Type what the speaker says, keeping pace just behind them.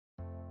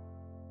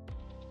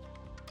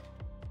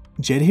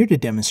Jed here to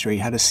demonstrate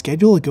how to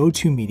schedule a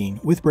GoTo meeting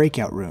with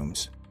breakout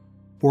rooms.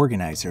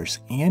 Organizers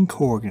and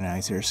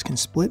co-organizers can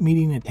split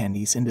meeting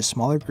attendees into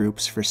smaller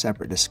groups for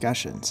separate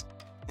discussions.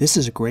 This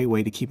is a great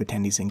way to keep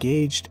attendees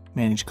engaged,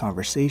 manage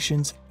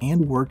conversations,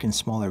 and work in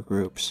smaller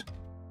groups.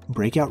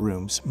 Breakout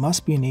rooms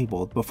must be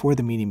enabled before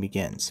the meeting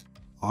begins.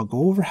 I'll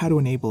go over how to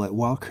enable it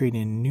while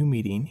creating a new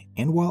meeting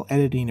and while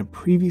editing a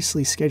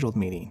previously scheduled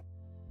meeting.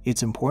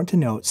 It's important to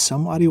note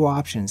some audio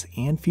options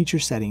and feature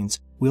settings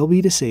will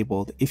be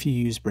disabled if you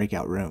use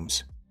breakout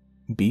rooms.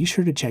 Be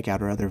sure to check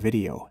out our other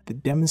video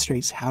that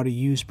demonstrates how to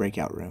use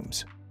breakout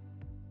rooms.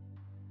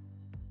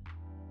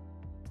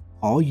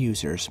 All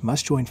users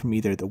must join from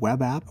either the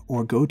web app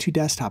or GoTo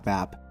desktop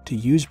app to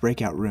use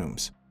breakout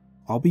rooms.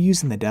 I'll be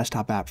using the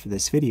desktop app for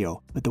this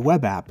video, but the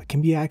web app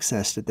can be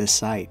accessed at this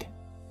site.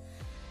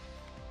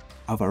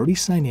 I've already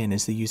signed in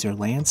as the user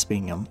Lance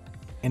Bingham,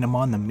 and I'm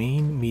on the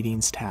Main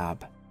Meetings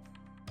tab.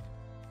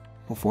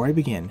 Before I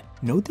begin,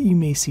 note that you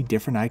may see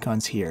different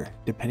icons here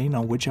depending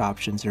on which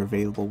options are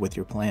available with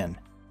your plan.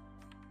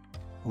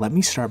 Let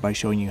me start by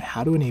showing you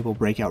how to enable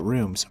breakout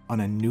rooms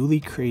on a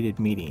newly created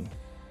meeting.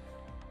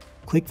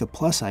 Click the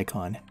plus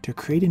icon to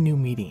create a new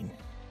meeting.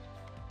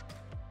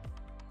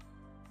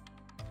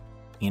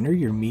 Enter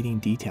your meeting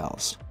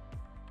details.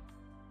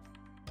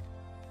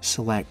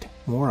 Select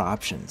More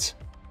Options.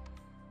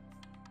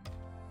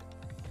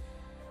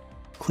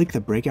 Click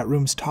the Breakout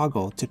Rooms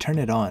toggle to turn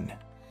it on.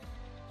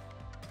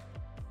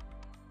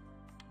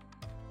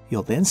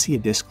 You'll then see a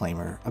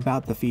disclaimer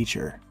about the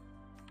feature.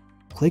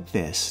 Click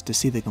this to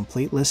see the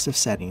complete list of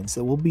settings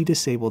that will be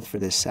disabled for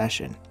this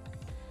session.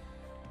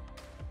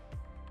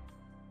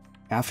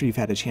 After you've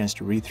had a chance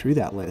to read through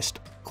that list,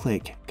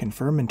 click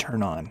Confirm and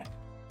Turn On.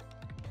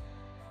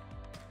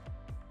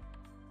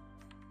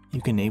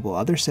 You can enable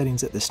other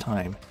settings at this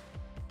time,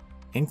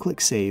 and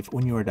click Save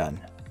when you are done.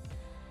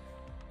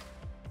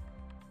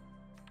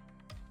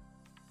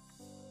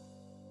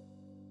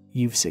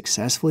 You've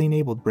successfully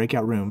enabled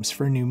breakout rooms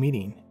for a new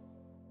meeting.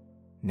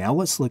 Now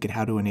let's look at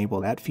how to enable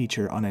that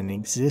feature on an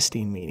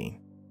existing meeting.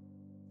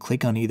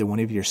 Click on either one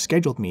of your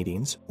scheduled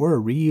meetings or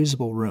a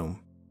reusable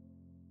room.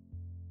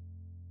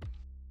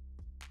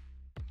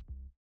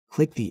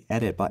 Click the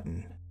Edit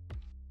button.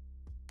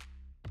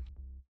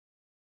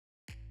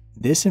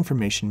 This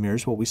information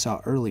mirrors what we saw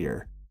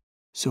earlier,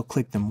 so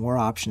click the More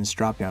Options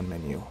drop-down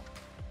menu.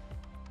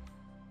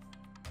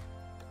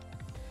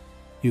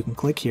 You can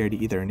click here to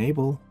either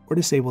enable or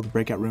disable the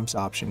breakout rooms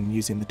option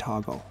using the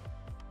toggle.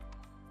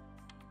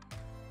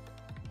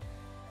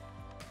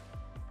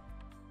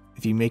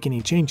 If you make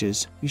any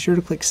changes, be sure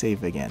to click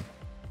Save again.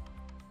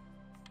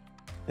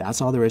 That's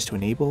all there is to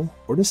enable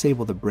or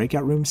disable the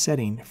breakout room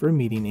setting for a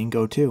meeting in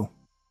GoTo.